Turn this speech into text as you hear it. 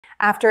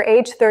After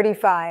age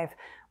 35,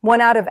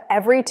 1 out of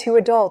every 2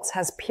 adults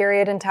has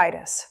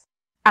periodontitis.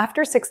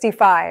 After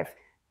 65,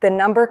 the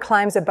number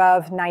climbs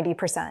above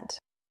 90%.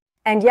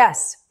 And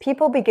yes,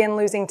 people begin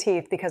losing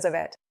teeth because of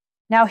it.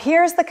 Now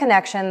here's the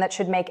connection that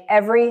should make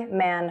every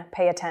man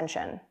pay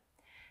attention.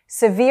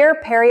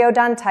 Severe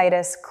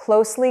periodontitis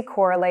closely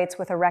correlates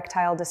with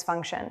erectile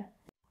dysfunction.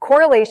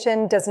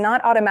 Correlation does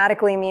not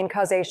automatically mean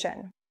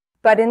causation.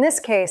 But in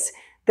this case,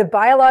 the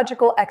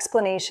biological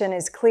explanation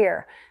is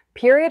clear.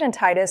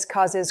 Periodontitis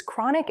causes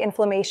chronic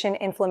inflammation.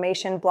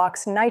 Inflammation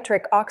blocks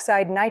nitric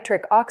oxide.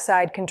 Nitric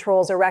oxide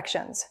controls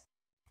erections.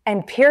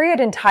 And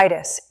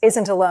periodontitis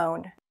isn't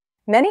alone.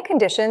 Many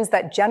conditions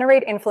that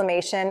generate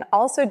inflammation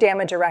also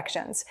damage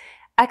erections.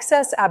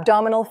 Excess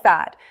abdominal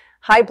fat,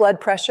 high blood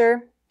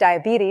pressure,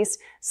 diabetes,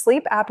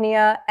 sleep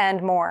apnea,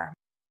 and more.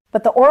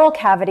 But the oral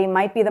cavity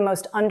might be the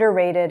most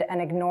underrated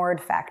and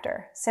ignored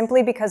factor,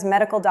 simply because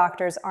medical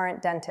doctors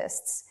aren't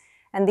dentists,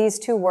 and these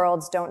two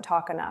worlds don't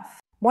talk enough.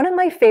 One of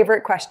my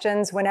favorite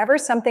questions whenever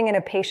something in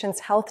a patient's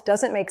health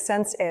doesn't make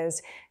sense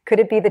is, could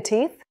it be the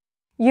teeth?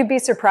 You'd be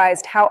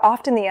surprised how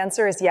often the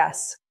answer is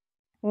yes.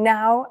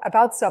 Now,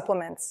 about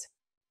supplements.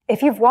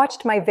 If you've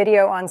watched my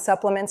video on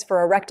supplements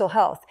for erectile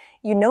health,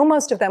 you know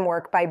most of them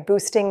work by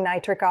boosting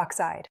nitric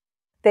oxide.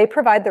 They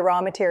provide the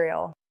raw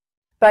material.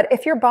 But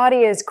if your body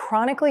is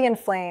chronically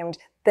inflamed,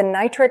 the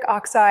nitric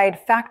oxide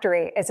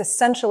factory is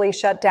essentially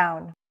shut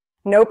down.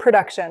 No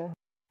production,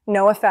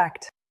 no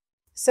effect.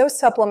 So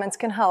supplements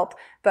can help,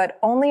 but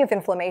only if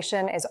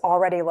inflammation is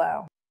already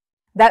low.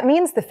 That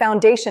means the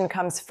foundation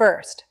comes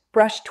first.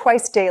 Brush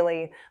twice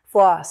daily,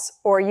 floss,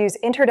 or use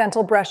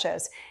interdental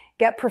brushes.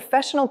 Get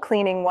professional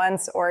cleaning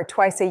once or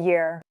twice a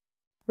year.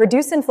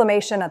 Reduce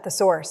inflammation at the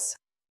source.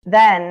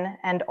 Then,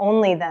 and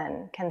only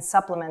then, can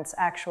supplements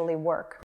actually work.